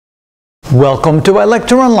Welcome to our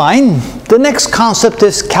lecture online. The next concept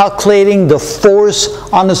is calculating the force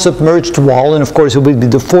on the submerged wall, and of course it would be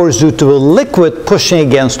the force due to a liquid pushing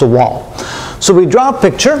against the wall. So we draw a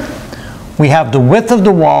picture. We have the width of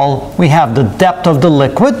the wall, we have the depth of the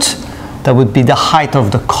liquid, that would be the height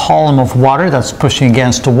of the column of water that's pushing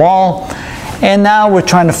against the wall, and now we're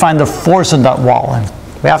trying to find the force on that wall. And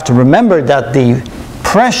we have to remember that the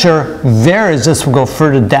pressure varies as we go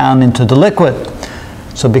further down into the liquid.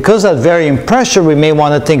 So because of that varying pressure, we may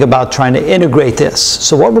want to think about trying to integrate this.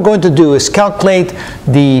 So what we're going to do is calculate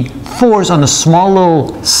the force on a small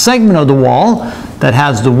little segment of the wall that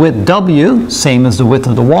has the width W, same as the width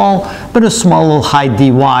of the wall, but a small little height dy,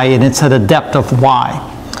 and it's at a depth of y.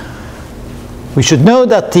 We should know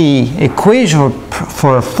that the equation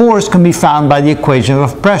for a force can be found by the equation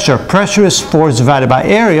of pressure. Pressure is force divided by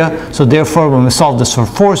area, so therefore when we solve this for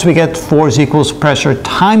force, we get force equals pressure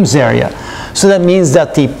times area. So that means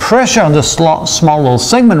that the pressure on the small little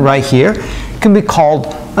segment right here can be called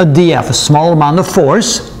a dF, a small amount of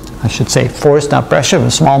force. I should say force, not pressure,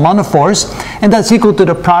 a small amount of force, and that's equal to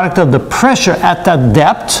the product of the pressure at that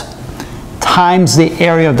depth times the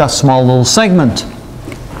area of that small little segment.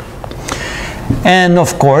 And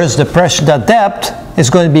of course, the pressure at that depth is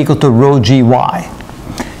going to be equal to rho gy.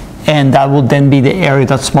 And that will then be the area of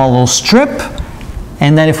that small little strip.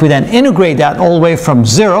 And then if we then integrate that all the way from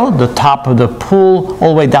 0, the top of the pool,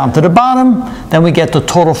 all the way down to the bottom, then we get the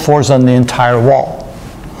total force on the entire wall.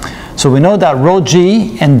 So we know that rho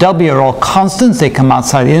g and w are all constants. They come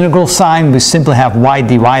outside the integral sign. We simply have y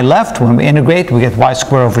dy left. When we integrate, we get y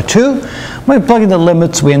squared over 2. When we plug in the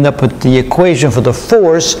limits, we end up with the equation for the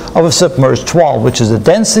force of a submerged wall, which is the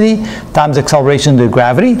density times acceleration due to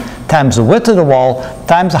gravity times the width of the wall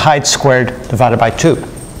times the height squared divided by 2.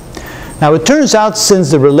 Now it turns out, since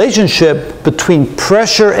the relationship between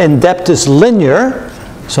pressure and depth is linear,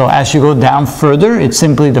 so as you go down further, it's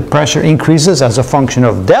simply the pressure increases as a function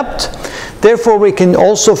of depth. Therefore, we can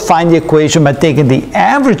also find the equation by taking the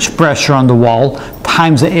average pressure on the wall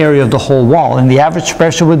times the area of the whole wall. And the average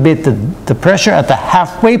pressure would be the pressure at the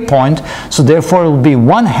halfway point, so therefore it will be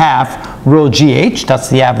 1/2 rho gh, that's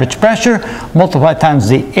the average pressure, multiplied times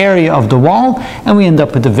the area of the wall, and we end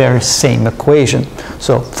up with the very same equation.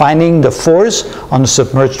 So finding the force on the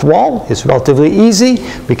submerged wall is relatively easy.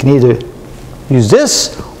 We can either use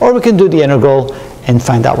this, or we can do the integral and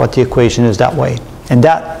find out what the equation is that way. And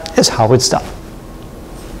that is how it's done.